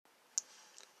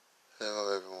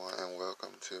Hello everyone and welcome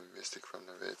to From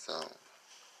the RedZone.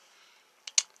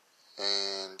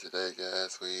 And today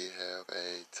guys we have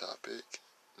a topic,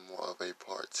 more of a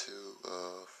part 2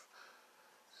 of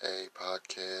a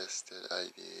podcast that I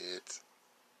did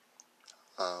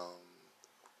a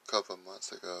couple of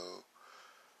months ago,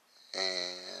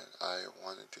 and I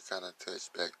wanted to kind of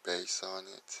touch back base on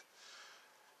it,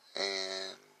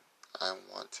 and I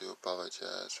want to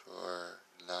apologize for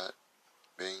not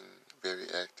being very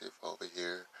active over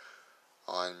here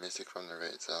on Mystic from the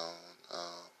RedZone.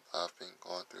 I've been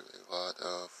going through a lot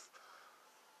of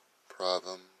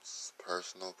problems,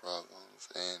 personal problems,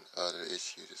 and other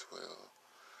issues as well.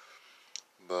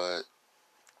 But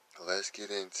let's get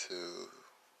into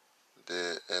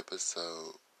the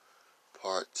episode,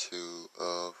 part 2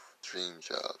 of Dream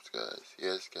Jobs, guys.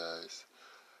 Yes, guys.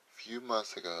 A few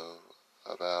months ago,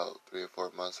 about 3 or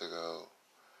 4 months ago,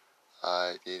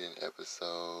 I did an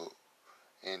episode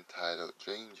entitled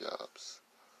Dream Jobs.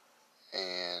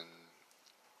 And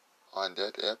on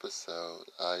that episode,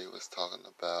 I was talking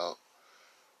about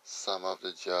some of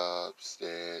the jobs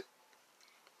that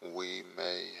we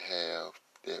may have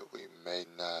that we may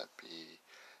not be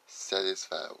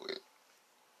satisfied with.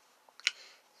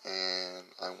 And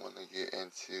I want to get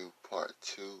into part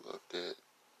 2 of that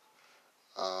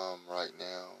right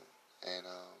now. And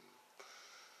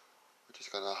we're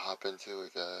just going to hop into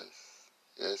it, guys.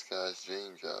 Yes, guys,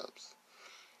 dream jobs.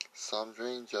 Some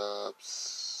dream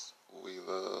jobs we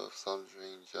love, some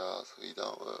dream jobs we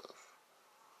don't love.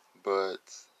 But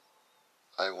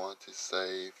I want to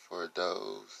say for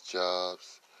those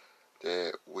jobs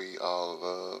that we all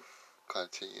love,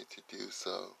 continue to do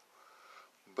so.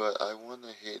 But I want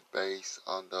to hit base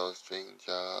on those dream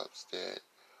jobs that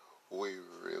we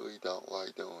really don't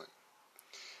like doing.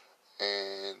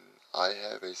 And I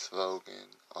have a slogan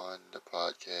on the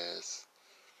podcast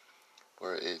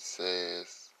where it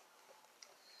says,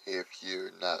 if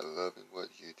you're not loving what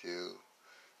you do,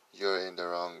 you're in the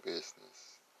wrong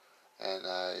business. And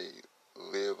I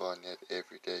live on that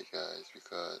every day, guys,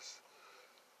 because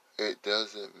it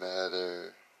doesn't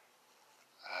matter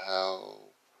how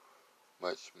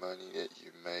much money that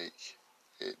you make.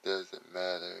 It doesn't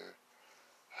matter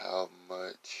how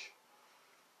much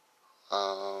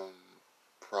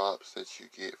props that you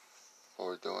get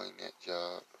for doing that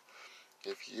job.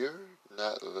 If you're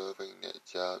not loving that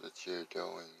job that you're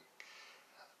doing,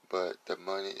 but the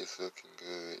money is looking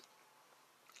good,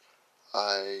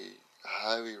 I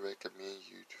highly recommend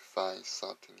you to find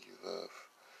something you love.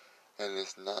 And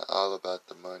it's not all about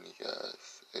the money,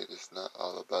 guys. It is not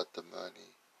all about the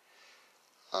money.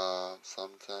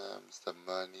 Sometimes the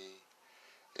money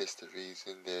is the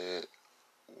reason that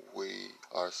we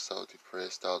are so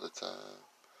depressed all the time.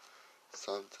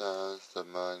 Sometimes the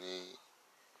money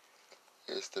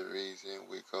is the reason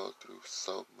we go through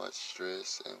so much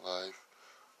stress in life.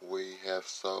 We have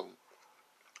so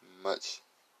much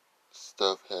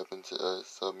stuff happen to us,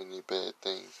 so many bad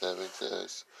things happen to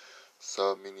us,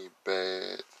 so many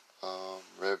bad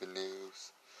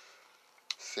revenues,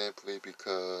 simply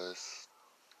because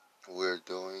we're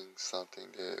doing something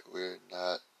that we're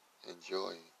not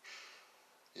enjoying.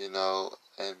 You know,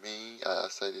 and me, I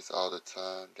say this all the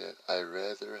time, that I'd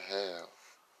rather have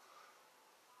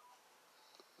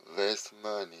less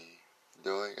money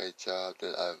doing a job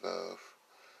that I love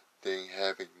than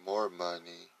having more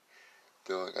money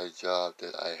doing a job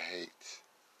that I hate.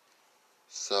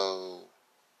 So,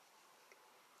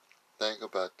 think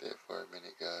about that for a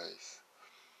minute, guys.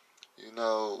 You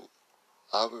know,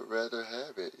 I would rather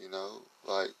have it,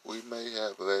 like, we may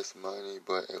have less money,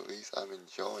 but at least I'm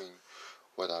enjoying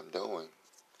what I'm doing.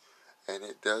 And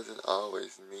it doesn't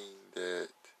always mean that,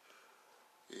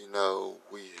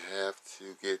 we have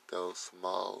to get those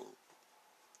small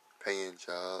paying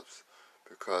jobs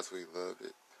because we love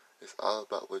it. It's all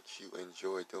about what you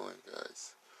enjoy doing,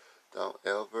 guys. Don't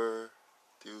ever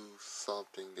do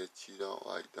something that you don't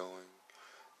like doing.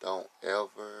 Don't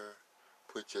ever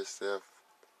put yourself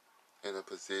in a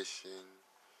position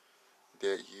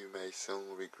that you may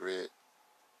soon regret,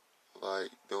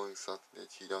 like doing something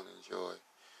that you don't enjoy.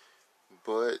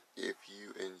 But if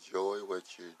you enjoy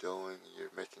what you're doing,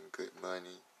 you're making good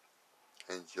money,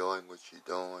 enjoying what you're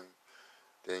doing,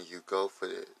 then you go for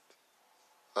it.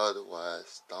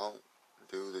 Otherwise, don't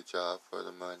do the job for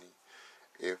the money.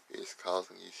 If it's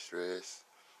causing you stress,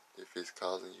 if it's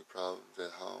causing you problems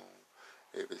at home,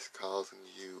 if it's causing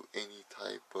you any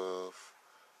type of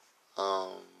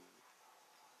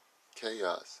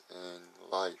chaos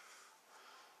in life,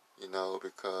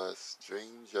 because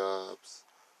dream jobs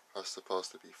are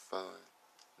supposed to be fun,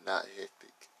 not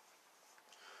hectic.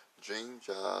 dream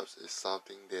jobs is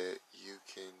something that you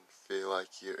can feel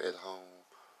like you're at home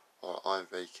or on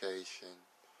vacation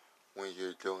when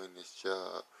you're doing this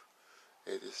job.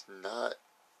 It is not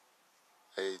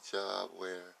a job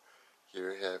where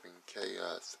you're having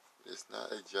chaos. It's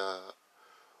not a job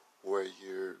where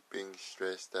you're being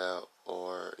stressed out,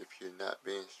 or if you're not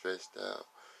being stressed out,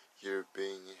 you're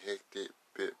being hectic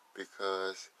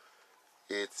because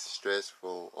it's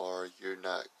stressful or you're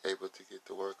not able to get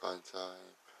to work on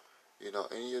time.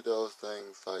 Any of those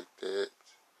things like that,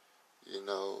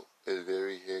 is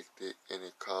very hectic and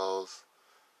it causes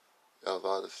a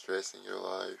lot of stress in your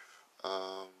life.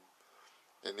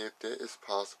 And if that is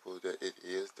possible that it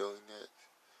is doing that,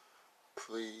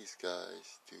 please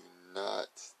guys, do not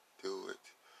do it.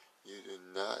 You do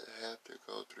not have to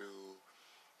go through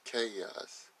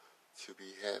chaos to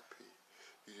be happy.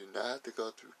 You do not have to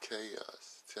go through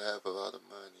chaos to have a lot of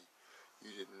money.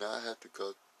 You do not have to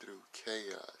go through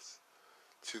chaos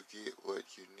to get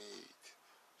what you need.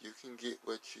 You can get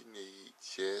what you need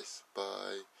just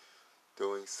by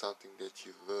doing something that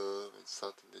you love and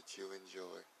something that you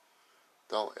enjoy.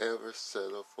 Don't ever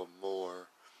settle for more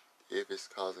if it's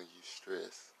causing you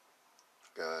stress,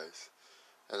 guys.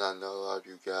 And I know a lot of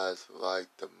you guys like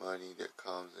the money that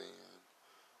comes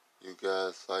in. You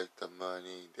guys like the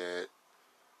money that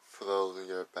flows in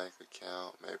your bank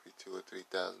account, maybe $2,000 or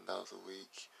 $3,000 a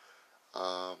week,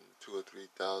 $2,000 or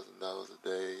 $3,000 a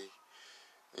day.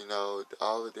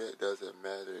 All of that doesn't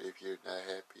matter if you're not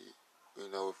happy,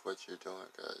 with what you're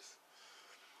doing, guys.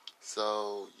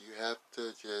 So you have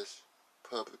to just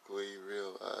publicly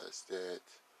realize that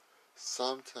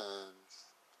sometimes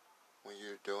when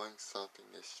you're doing something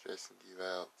that's stressing you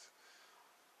out,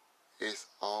 it's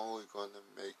only going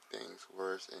to make things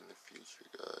worse in the future,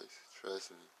 guys.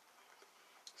 Trust me.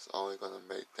 It's only going to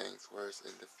make things worse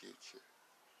in the future.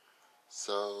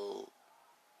 So,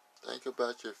 think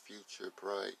about your future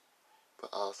bright, but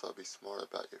also be smart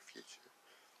about your future.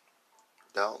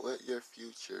 Don't let your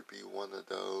future be one of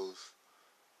those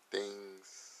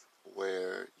things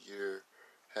where you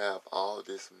have all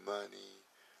this money,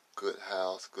 good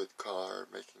house, good car,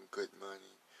 making good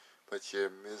money, but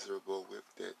you're miserable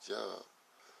with that job.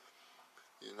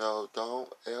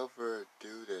 Don't ever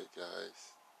do that,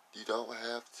 guys. You don't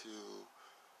have to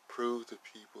prove to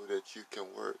people that you can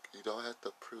work. You don't have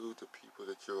to prove to people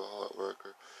that you're a hard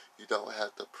worker. You don't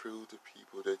have to prove to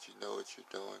people that you know what you're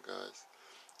doing, guys.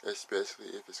 Especially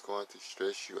if it's going to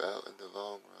stress you out in the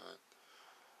long run.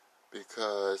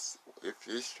 Because if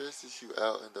it stresses you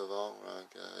out in the long run,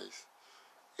 guys,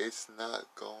 it's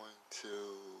not going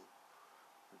to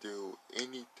do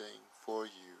anything for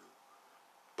you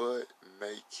but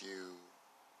make you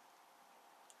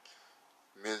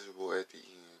miserable at the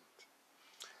end.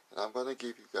 And I'm going to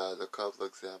give you guys a couple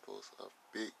examples of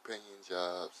big paying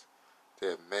jobs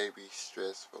that may be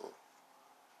stressful.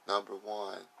 Number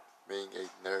one, being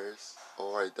a nurse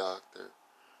or a doctor.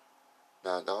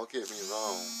 Now, don't get me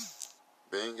wrong.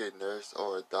 Being a nurse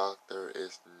or a doctor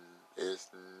is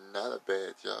not a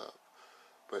bad job,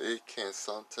 but it can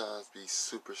sometimes be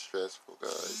super stressful,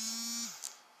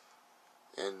 guys.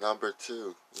 And number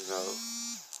two,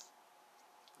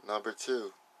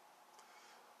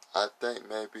 I think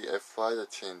maybe a flight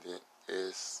attendant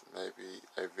is maybe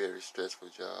a very stressful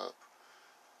job.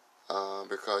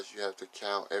 Because you have to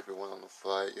count everyone on the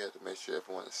flight. You have to make sure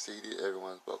everyone is seated,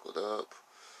 everyone's buckled up.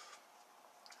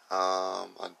 A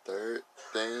third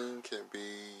thing can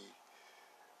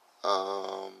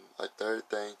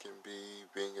be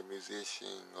being a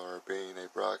musician or being a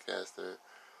broadcaster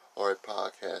or a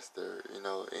podcaster.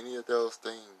 Any of those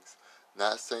things.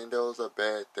 Not saying those are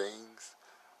bad things,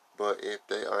 but if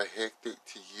they are hectic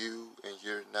to you and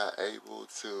you're not able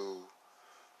to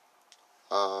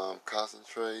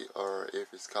concentrate, or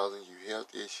if it's causing you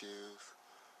health issues,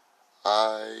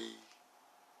 I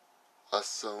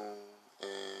assume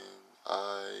and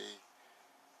I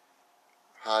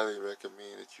highly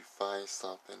recommend that you find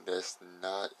something that's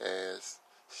not as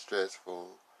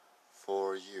stressful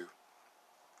for you.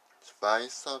 Find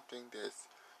something that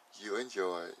you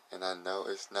enjoy, and I know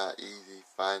it's not easy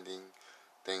finding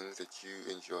things that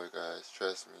you enjoy, guys.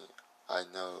 Trust me, I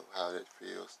know how that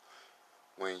feels.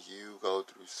 When you go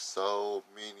through so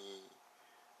many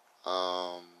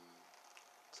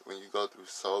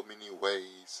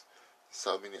ways,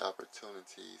 so many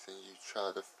opportunities, and you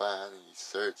try to find and you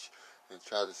search and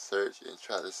try to search and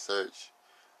try to search,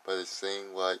 but it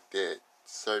seems like that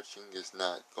searching is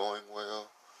not going well.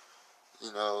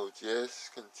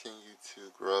 Just continue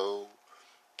to grow.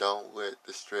 Don't let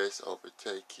the stress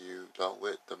overtake you. Don't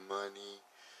let the money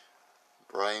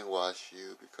brainwash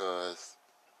you, because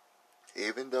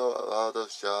Even though a lot of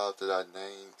those jobs that I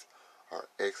named are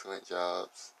excellent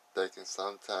jobs, they can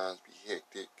sometimes be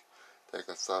hectic. They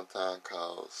can sometimes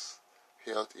cause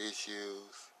health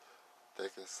issues. They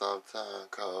can sometimes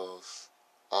cause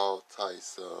all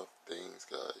types of things,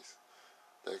 guys.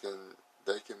 They can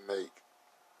make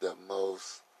the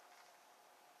most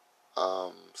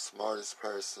smartest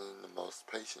person, the most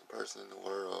patient person in the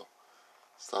world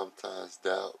sometimes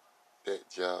doubt that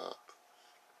job.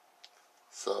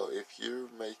 So if you're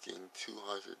making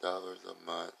 $200 a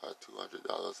month or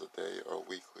 $200 a day or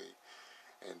weekly,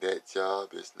 and that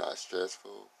job is not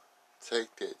stressful,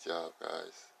 take that job,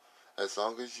 guys. As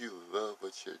long as you love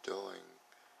what you're doing,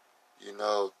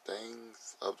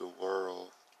 things of the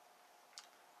world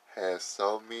have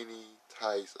so many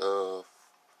types of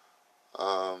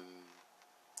um,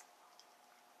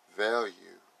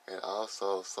 value and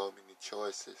also so many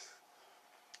choices.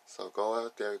 So go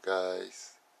out there,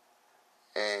 guys,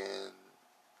 and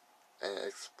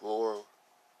explore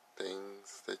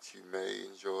things that you may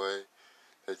enjoy,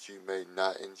 that you may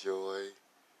not enjoy.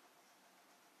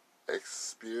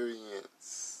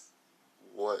 Experience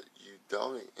what you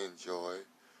don't enjoy,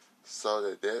 so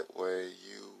that way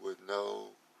you would know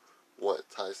what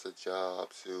types of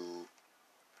jobs to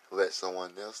let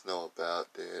someone else know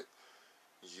about that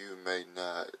you may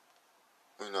not,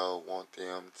 want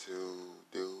them to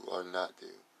do or not do.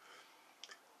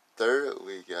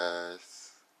 Thirdly,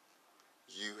 guys,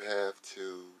 you have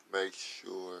to make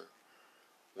sure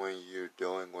when you're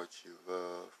doing what you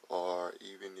love, or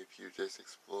even if you're just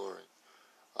exploring,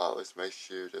 always make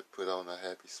sure to put on a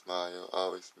happy smile.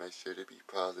 Always make sure to be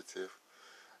positive.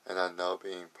 And I know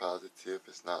being positive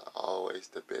is not always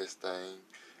the best thing.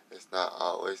 It's not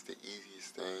always the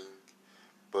easiest thing.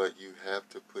 But you have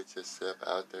to put yourself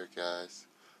out there, guys.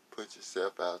 Put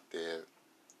yourself out there.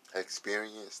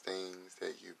 Experience things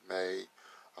that you may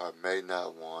or may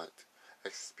not want.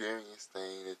 Experience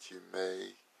things that you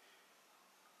may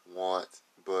want,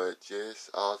 but just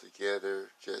all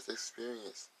together, just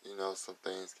experience, some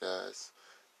things, guys.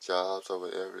 Jobs or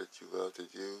whatever that you love to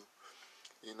do.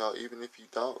 Even if you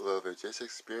don't love it, just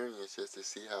experience just to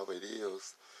see how it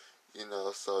is,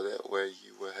 so that way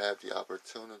you will have the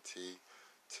opportunity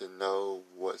to know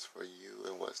what's for you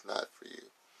and what's not for you.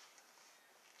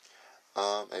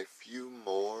 A few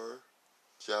more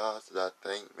jobs that I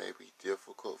think may be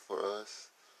difficult for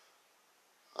us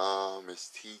is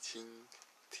teaching.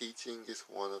 Teaching is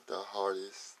one of the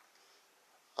hardest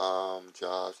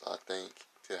jobs I think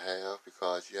to have,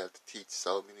 because you have to teach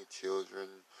so many children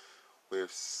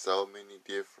with so many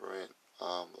different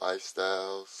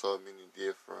lifestyles, so many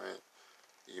different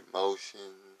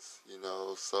emotions,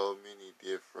 so many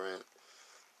different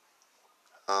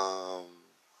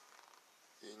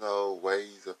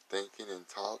ways of thinking and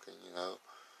talking.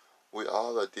 We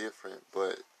all are different,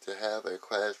 but to have a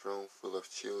classroom full of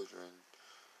children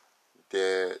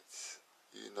that,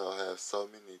 have so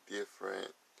many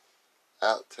different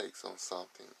outtakes on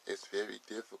something, it's very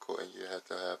difficult, and you have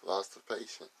to have lots of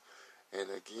patience. And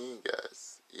again,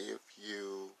 guys, if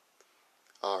you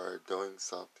are doing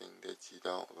something that you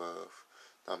don't love,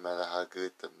 no matter how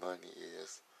good the money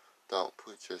is, don't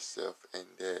put yourself in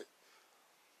that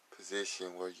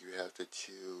position where you have to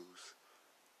choose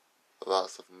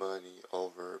lots of money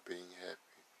over being happy.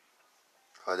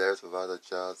 There's a lot of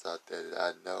jobs out there that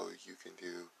I know you can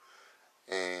do,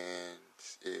 and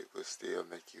it will still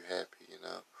make you happy.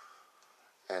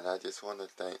 And I just want to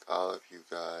thank all of you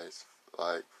guys,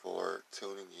 for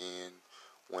tuning in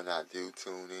when I do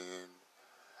tune in.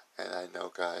 And I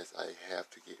know, guys, I have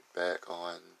to get back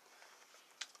on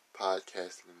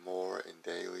podcasting more and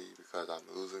daily, because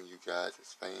I'm losing you guys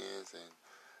as fans, and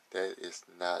that is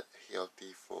not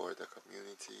healthy for the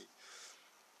community.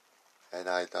 And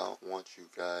I don't want you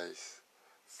guys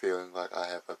feeling like I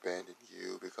have abandoned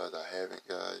you, because I haven't,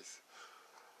 guys.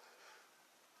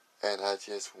 And I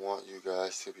just want you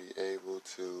guys to be able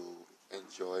to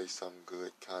enjoy some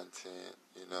good content,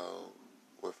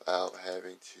 without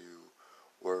having to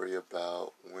worry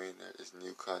about when is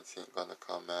new content gonna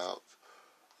come out.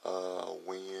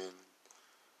 When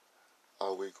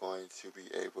are we going to be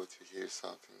able to hear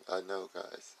something? I know,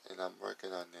 guys, and I'm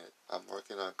working on that. I'm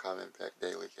working on coming back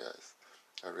daily, guys.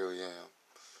 I really am.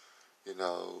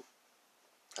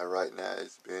 Right now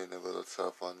it's been a little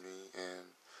tough on me,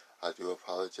 and I do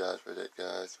apologize for that,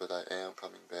 guys, but I am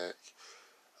coming back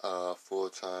full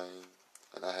time,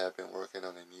 and I have been working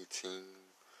on a new team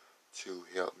to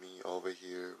help me over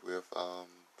here with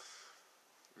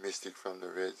Mystic from the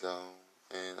RedZone,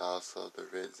 and also the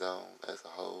RedZone as a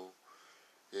whole.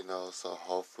 So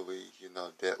hopefully,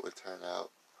 that would turn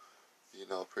out,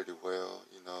 pretty well.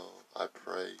 I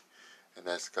pray and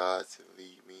ask God to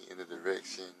lead me in the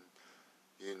direction,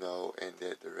 in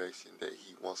that direction that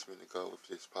He wants me to go with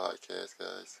this podcast,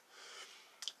 guys.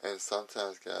 And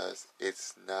sometimes, guys,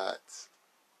 it's not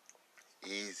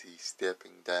easy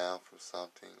stepping down from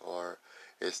something, or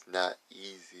it's not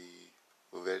easy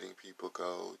letting people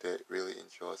go that really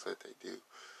enjoys what they do.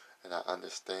 And I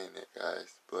understand that,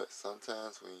 guys. But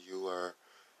sometimes when you are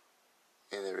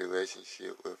in a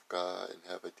relationship with God and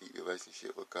have a deep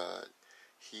relationship with God,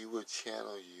 He will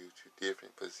channel you to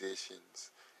different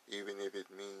positions, even if it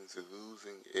means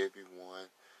losing everyone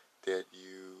that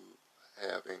you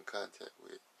have in contact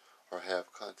with or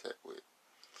have contact with.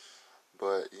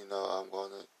 But, I'm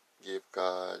going to give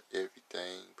God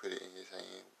everything, put it in His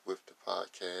hand with the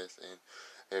podcast and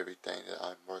everything that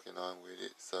I'm working on with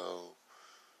it. So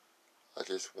I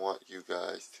just want you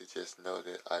guys to just know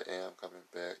that I am coming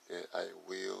back, that I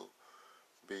will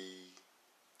be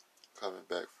coming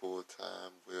back full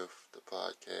time with the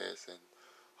podcast, and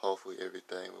hopefully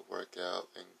everything will work out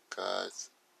in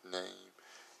God's name,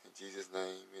 in Jesus' name.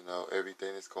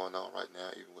 Everything that's going on right now,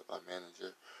 even with my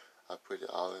manager, I put it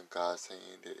all in God's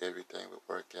hand, that everything will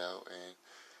work out and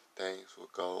things will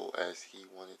go as He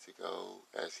wanted to go,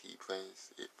 as He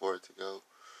plans it for it to go,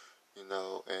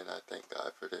 and I thank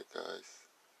God for that, guys.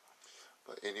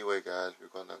 But anyway, guys, we're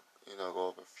going to, go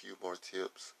over a few more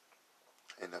tips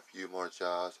and a few more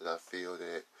jobs that I feel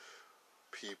that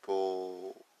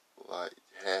people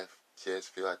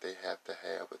feel like they have to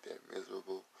have, but they're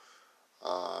miserable.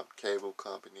 Cable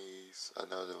companies, I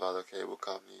know there's a lot of cable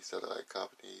companies, satellite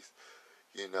companies,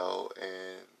 and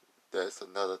that's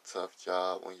another tough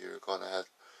job when you're gonna have,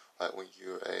 like when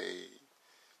you're a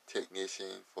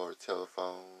technician for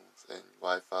telephones and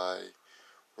Wi-Fi,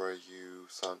 where you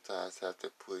sometimes have to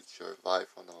put your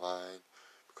life on the line,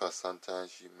 because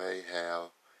sometimes you may have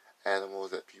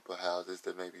animals at people's houses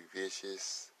that may be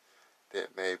vicious,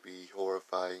 that may be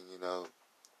horrifying,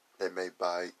 that may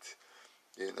bite,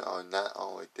 and not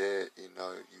only that,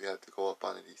 you have to go up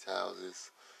under these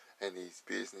houses and these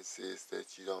businesses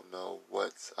that you don't know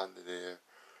what's under there.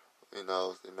 It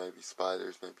may be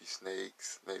spiders, maybe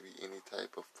snakes, maybe any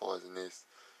type of poisonous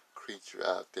creature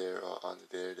out there or under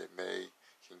there that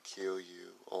can kill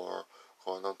you. Or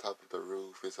going on top of the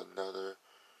roof is another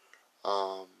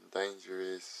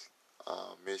dangerous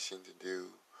mission to do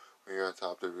when you're on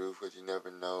top of the roof, because you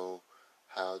never know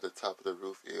how the top of the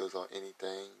roof is on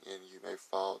anything, and you may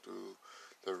fall through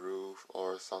the roof,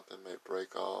 or something may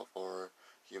break off, or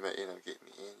you may end up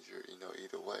getting injured,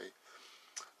 either way.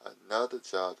 Another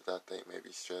job that I think may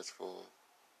be stressful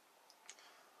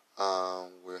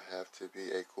will have to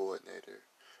be a coordinator,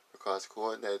 because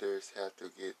coordinators have to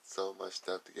get so much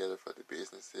stuff together for the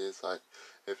businesses. Like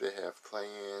if they have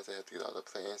plans, they have to get all the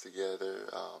plans together,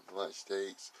 lunch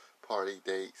dates, party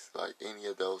dates, like any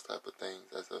of those type of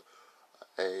things. As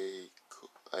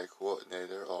a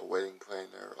coordinator or wedding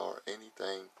planner or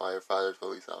anything, firefighters,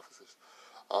 police officers.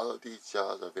 All of these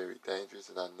jobs are very dangerous,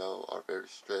 and I know are very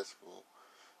stressful.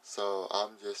 So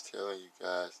I'm just telling you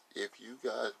guys, if you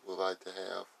guys would like to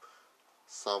have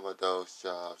some of those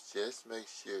jobs, just make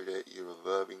sure that you're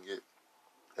loving it,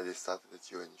 that it's something that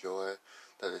you enjoy,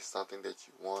 that it's something that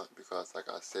you want, because like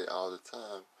I say all the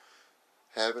time,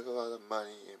 having a lot of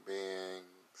money and being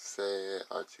sad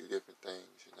are two different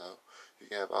things, You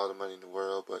can have all the money in the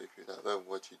world, but if you're not loving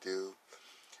what you do,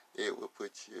 it will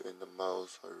put you in the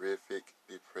most horrific,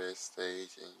 depressed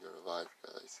stage in your life,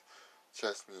 guys.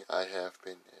 Trust me, I have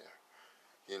been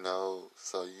there,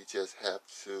 so you just have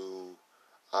to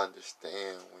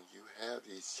understand, when you have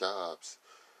these jobs,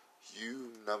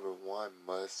 you, number one,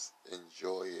 must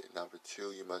enjoy it. Number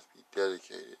two, you must be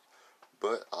dedicated,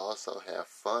 but also have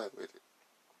fun with it.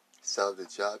 So the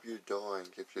job you're doing,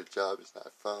 if your job is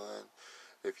not fun,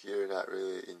 if you're not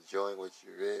really enjoying what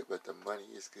you're at, but the money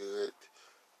is good,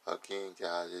 again,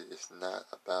 guys, it's not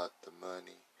about the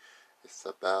money. It's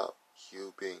about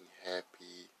you being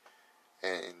happy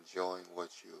and enjoying what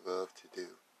you love to do.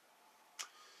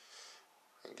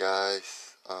 And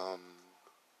guys, I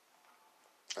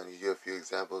can give you a few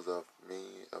examples of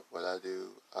me, of what I do.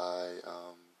 I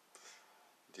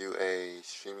do a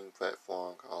streaming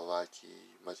platform called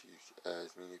Likey, much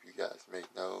as many of you guys may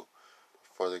know.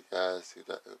 For the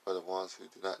ones who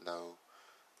do not know,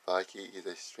 Likey is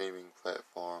a streaming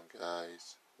platform,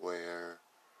 guys, where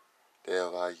they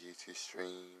allow you to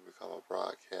stream, become a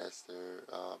broadcaster,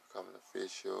 become an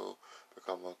official,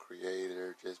 become a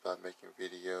creator just by making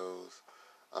videos,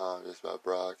 just by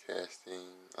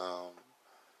broadcasting,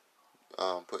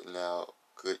 putting out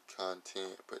good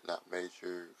content, but not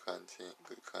major content,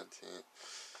 good content.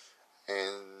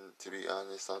 And to be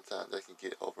honest, sometimes that can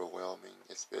get overwhelming,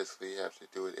 especially have to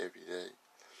do it every day.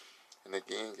 And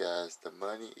again, guys, the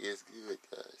money is good,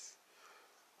 guys.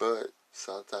 But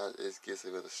sometimes it gets a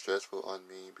little stressful on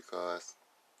me because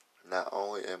not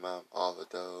only am I all of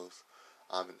those,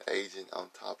 I'm an agent on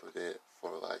top of that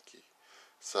for Likey.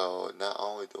 So not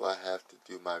only do I have to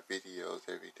do my videos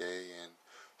every day and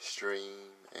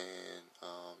stream and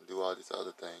do all these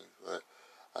other things, but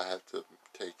I have to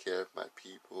take care of my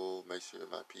people, make sure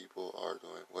my people are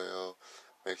doing well,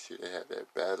 make sure they have their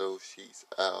battle sheets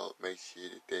out, make sure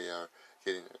that they are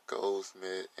getting their goals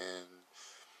met, and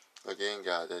again,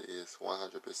 guys, that is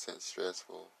 100%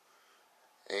 stressful.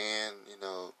 And,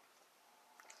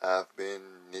 I've been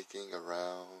nicking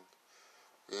around,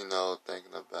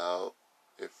 thinking about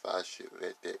if I should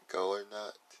let that go or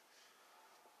not.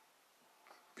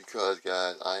 Because,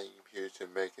 guys, I am here to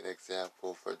make an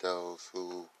example for those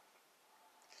who,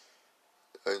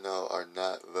 are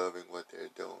not loving what they're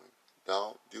doing.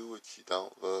 Don't do what you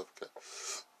don't love,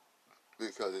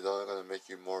 because it's only going to make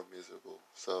you more miserable.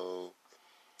 So,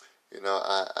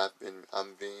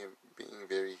 I'm being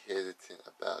very hesitant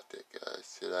about that,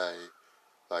 guys. Should I,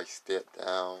 step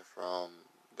down from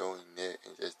doing that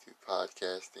and just do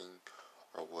podcasting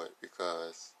or what?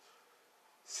 Because,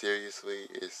 seriously,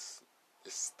 it's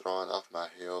throwing off my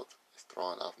health. It's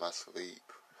throwing off my sleep.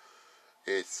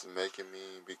 It's making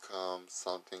me become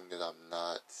something that I'm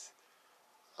not.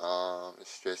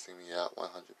 It's stressing me out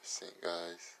 100%,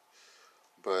 guys.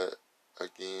 But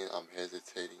again, I'm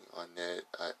hesitating on that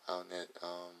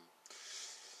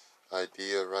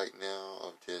idea right now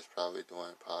of just probably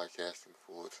doing podcasting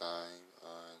full time,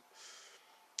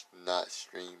 not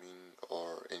streaming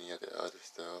or any of the other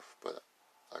stuff. But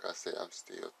like I said, I'm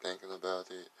still thinking about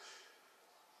it.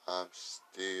 I'm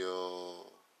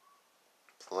still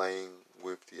playing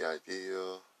with the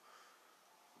idea,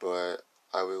 but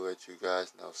I will let you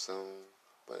guys know soon.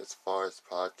 But as far as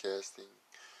podcasting,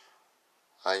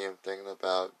 I am thinking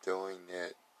about doing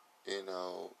that,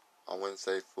 I wouldn't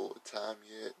say full time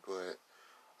yet, but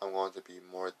I'm going to be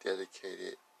more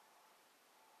dedicated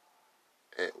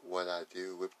at what I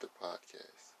do with the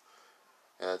podcast.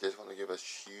 And I just want to give a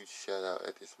huge shout out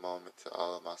at this moment to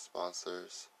all of my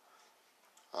sponsors.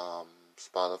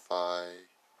 Spotify,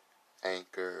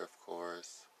 Anchor, of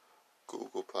course,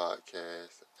 Google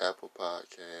Podcasts, Apple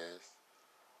Podcasts,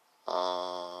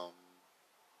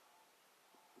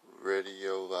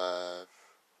 Radio Live,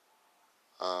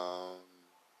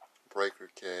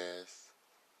 Breakercast,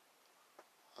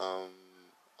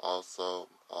 also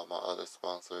all my other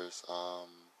sponsors,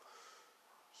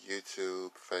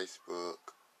 YouTube, Facebook.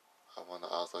 I want to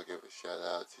also give a shout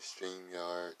out to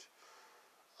StreamYard.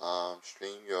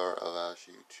 StreamYard allows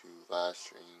you to live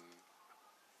stream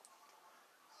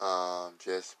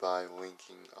just by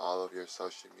linking all of your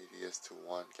social medias to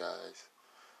one, guys.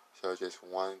 So just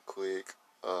one click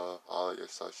of all of your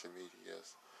social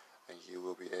medias, and you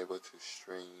will be able to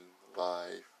stream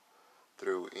live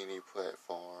through any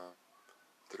platform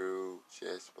through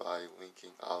just by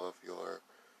linking all of your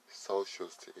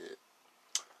socials to it.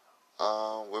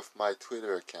 With my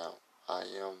Twitter account, I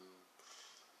am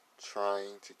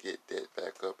trying to get that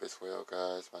back up as well,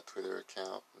 guys. My Twitter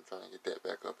account, I'm trying to get that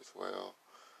back up as well.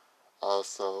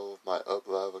 Also, my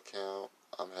UpLive account,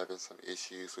 I'm having some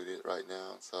issues with it right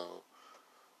now, so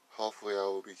hopefully I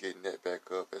will be getting that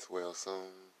back up as well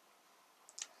soon.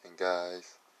 And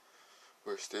guys,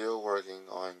 we're still working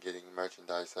on getting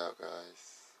merchandise out,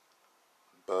 guys.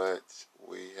 But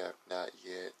we have not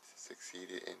yet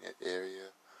succeeded in that area.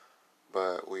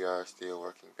 But we are still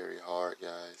working very hard,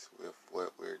 guys, with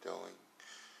what we're doing.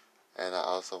 And I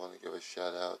also want to give a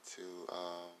shout out to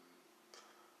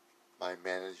my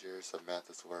manager,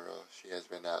 Samantha's World. She has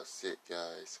been out sick,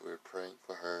 guys. We're praying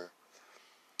for her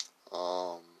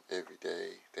every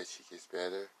day that she gets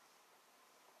better.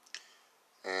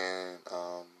 And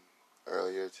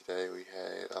earlier today we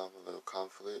had a little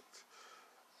conflict,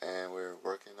 and we're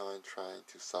working on trying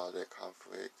to solve that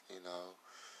conflict.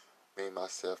 Me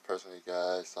myself personally,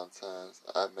 guys, sometimes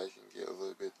I may can get a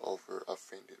little bit over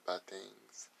offended by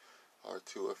things, or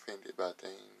too offended by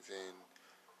things, and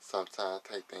sometimes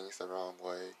take things the wrong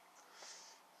way.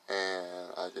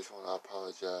 And I just want to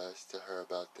apologize to her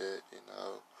about that.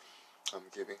 I'm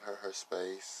giving her her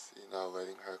space,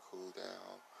 letting her cool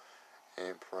down,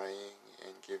 and praying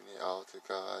and giving it all to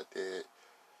God that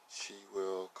she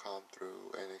will come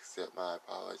through and accept my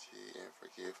apology and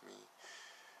forgive me.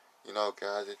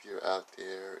 Guys, if you're out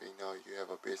there, you have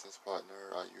a business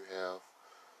partner, or you have,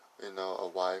 a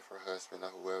wife or husband or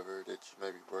whoever that you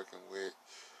may be working with,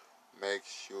 make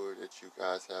sure that you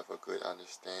guys have a good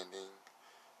understanding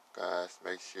guys,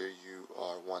 make sure you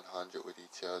are 100 with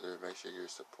each other. Make sure you're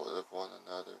supportive of one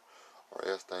another, or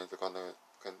else things are going to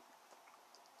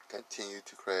continue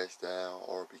to crash down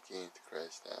or begin to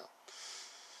crash down.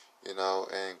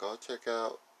 And go check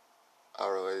out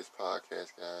our latest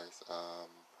podcast, guys.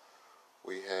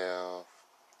 We have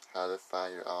How to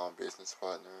Find Your Own Business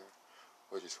Partner,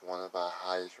 which is one of our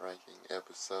highest ranking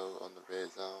episodes on the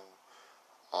Red Zone.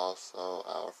 Also,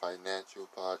 our financial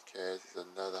podcast is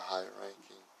another high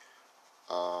ranking.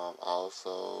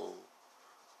 Also,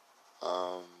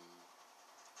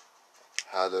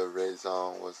 how the Red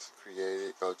Zone was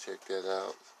created. Go check that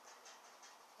out.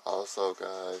 Also,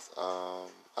 guys, our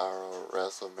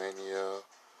WrestleMania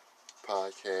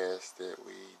podcast that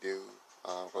we do.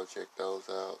 Go check those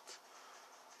out.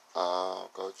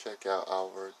 Go check out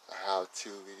our how-to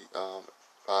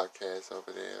podcast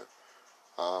over there.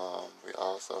 We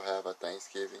also have a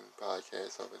Thanksgiving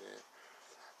podcast over there.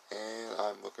 And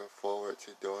I'm looking forward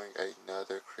to doing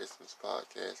another Christmas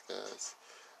podcast, guys.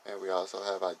 And we also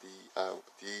have our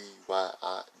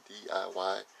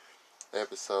DIY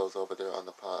episodes over there on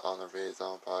the Red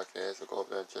Zone podcast. So go over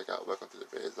there and check out Welcome to the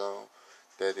Red Zone.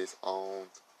 That is owned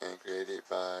and created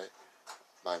by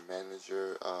my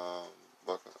manager,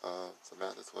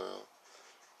 Samantha Twelve.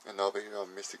 And over here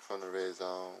on Mystic from the Red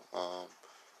Zone,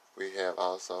 we have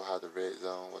also how the Red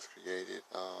Zone was created.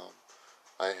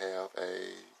 I have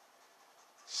a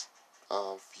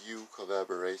few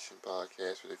collaboration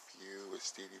podcasts with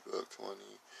Stevie Book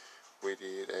 20. We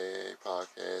did a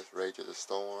podcast, Rage of the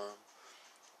Storm.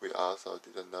 We also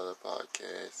did another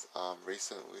podcast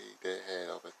recently that had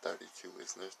over 32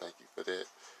 listeners. Thank you for that.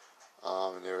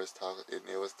 And it was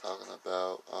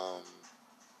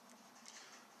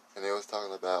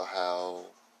talking about how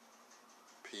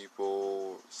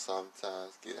people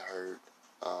sometimes get hurt,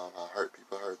 how hurt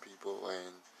people,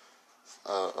 and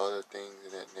other things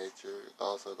of that nature.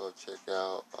 Also, go check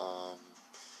out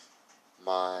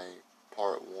my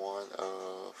part 1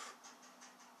 of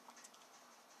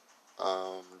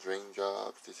Dream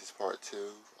Jobs. This is part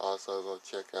 2. Also, go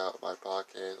check out my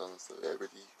podcast on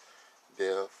celebrity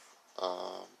death.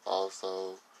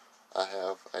 Also, I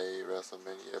have a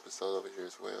WrestleMania episode over here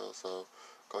as well. So,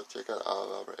 go check out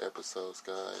all of our episodes,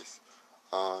 guys.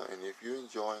 And if you're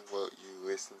enjoying what you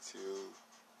listen to,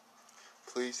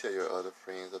 please tell your other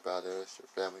friends about us, your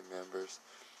family members.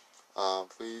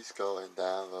 Please go and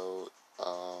download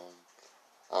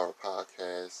our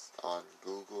podcast on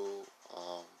Google.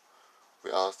 We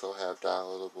also have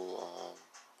downloadable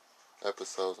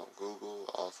episodes on Google,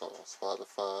 also on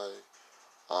Spotify,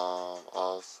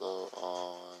 also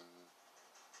on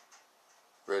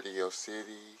Radio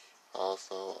City,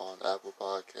 also on Apple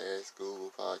Podcasts,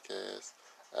 Google Podcasts,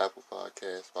 Apple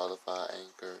Podcasts, Spotify,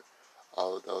 Anchor,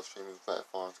 all of those streaming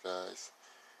platforms, guys.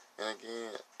 And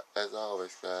again, as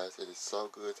always, guys, it is so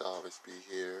good to always be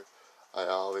here. I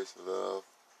always love,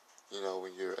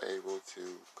 when you're able to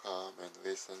come and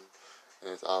listen.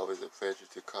 And it's always a pleasure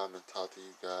to come and talk to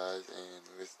you guys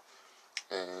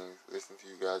and listen to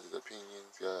you guys'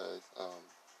 opinions, guys.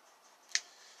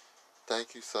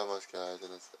 Thank you so much, guys.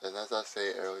 And as I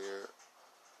said earlier,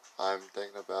 I'm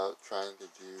thinking about trying to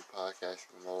do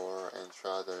podcasting more and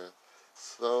try to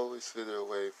slowly slither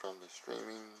away from the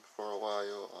streaming for a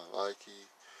while on Likey.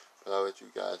 But I'll let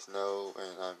you guys know,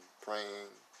 and I'm praying,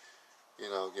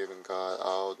 giving God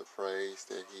all the praise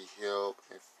that He help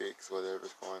and fix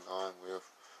whatever's going on with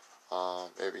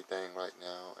everything right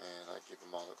now, and I give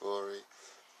Him all the glory.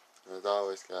 And as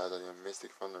always, guys, I am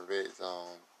Mystic from the Red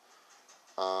Zone.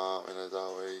 And as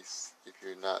always, if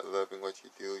you're not loving what you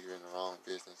do, you're in the wrong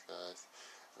business, guys.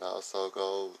 And also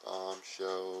go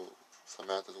show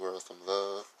Samantha's World some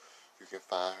love. You can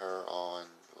find her on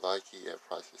Likey at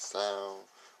Prices Sound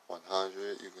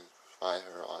 100. You can find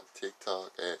her on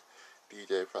TikTok at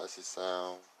DJ Prices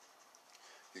Sound.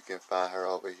 You can find her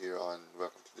over here on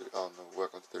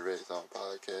Welcome to the Red Zone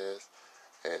podcast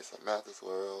at Samantha's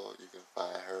World. You can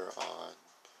find her on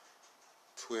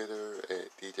Twitter at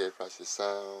DJ Prices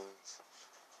Sounds.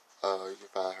 You can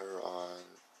find her on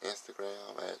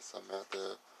Instagram at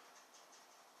Samantha_Price_20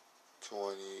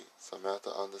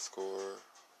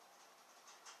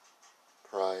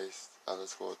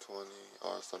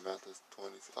 or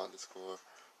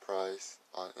Samantha20_Price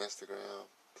on Instagram.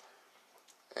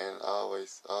 And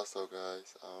also,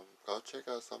 guys, go check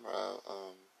out some of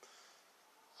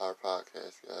our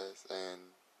podcast, guys.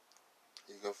 And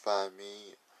you can find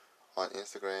me on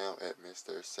Instagram at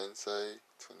Mr.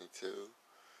 Sensei22.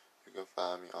 You can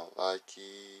find me on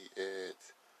Likey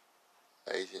at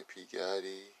Agent P.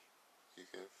 Gotti. You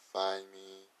can find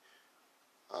me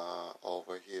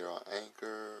over here on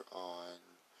Anchor, on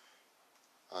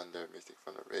under Mystic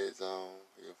from the RedZone.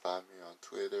 You can find me on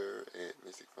Twitter at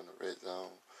Mystic from the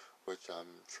RedZone, which I'm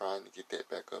trying to get that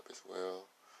back up as well.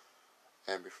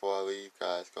 And before I leave,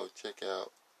 guys, go check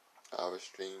out our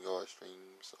StreamYard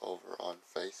streams over on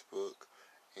Facebook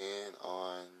and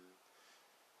on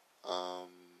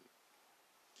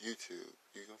YouTube.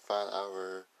 You can find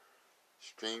our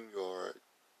StreamYard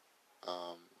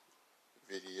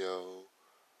video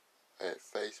at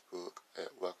Facebook at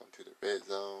Welcome to the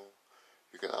RedZone.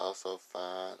 You can also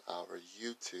find our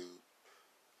YouTube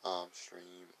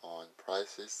stream on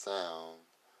Price's Sound,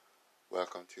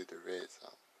 Welcome to the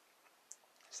RedZone.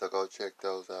 So go check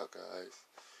those out, guys.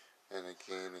 And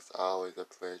again, it's always a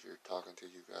pleasure talking to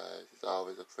you guys. It's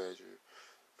always a pleasure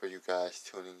for you guys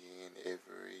tuning in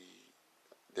every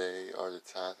day or the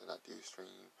times when I do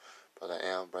stream. But I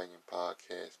am bringing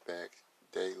podcasts back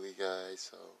daily, guys,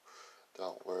 so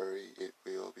don't worry. It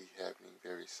will be happening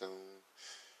very soon.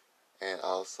 And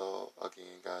also,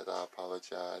 again, guys, I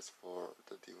apologize for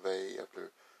the delay of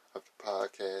the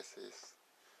podcasts.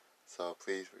 So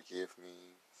please forgive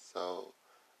me. So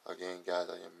again, guys,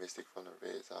 I am Mystic from the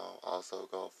RedZone. Also,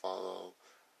 go follow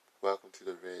Welcome to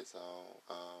the RedZone.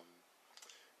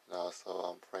 And also,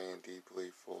 I'm praying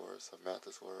deeply for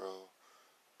Samantha's World,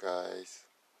 guys.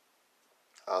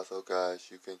 Also, guys,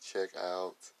 you can check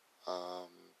out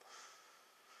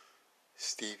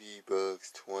Stevie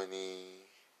Bugs 20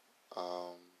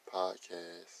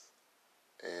 podcast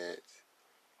at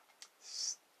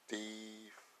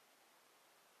Steve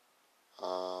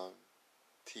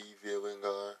T.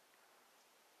 Villingar.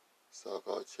 So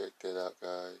go check that out,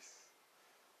 guys.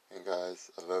 And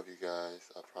guys, I love you guys.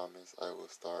 I promise I will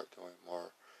start doing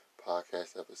more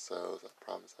podcast episodes. I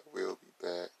promise I will be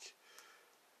back.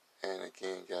 And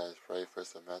again, guys, pray for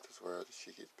Samantha's World that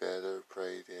she gets better.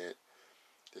 Pray that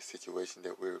the situation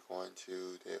that we're going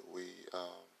to, that we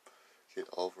get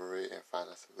over it and find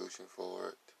a solution for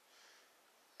it.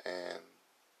 And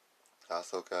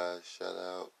also, guys, shout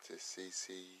out to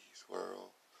CC's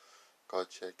World. Go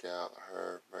check out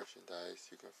her merchandise.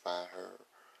 You can find her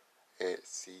at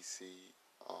CC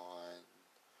on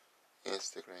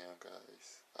Instagram,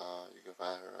 guys. You can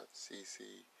find her at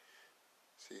CC's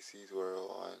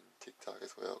World on TikTok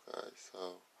as well, guys.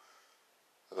 So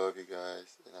I love you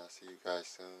guys, and I'll see you guys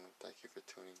soon. Thank you for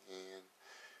tuning in,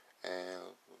 and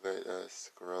let us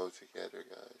grow together,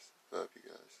 guys. Love you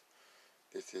guys.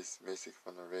 This is Mystic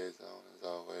from the RedZone. As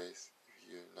always, if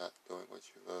you're not doing what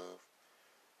you love,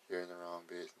 you're in the wrong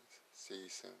business. See you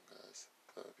soon, guys.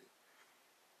 Love you.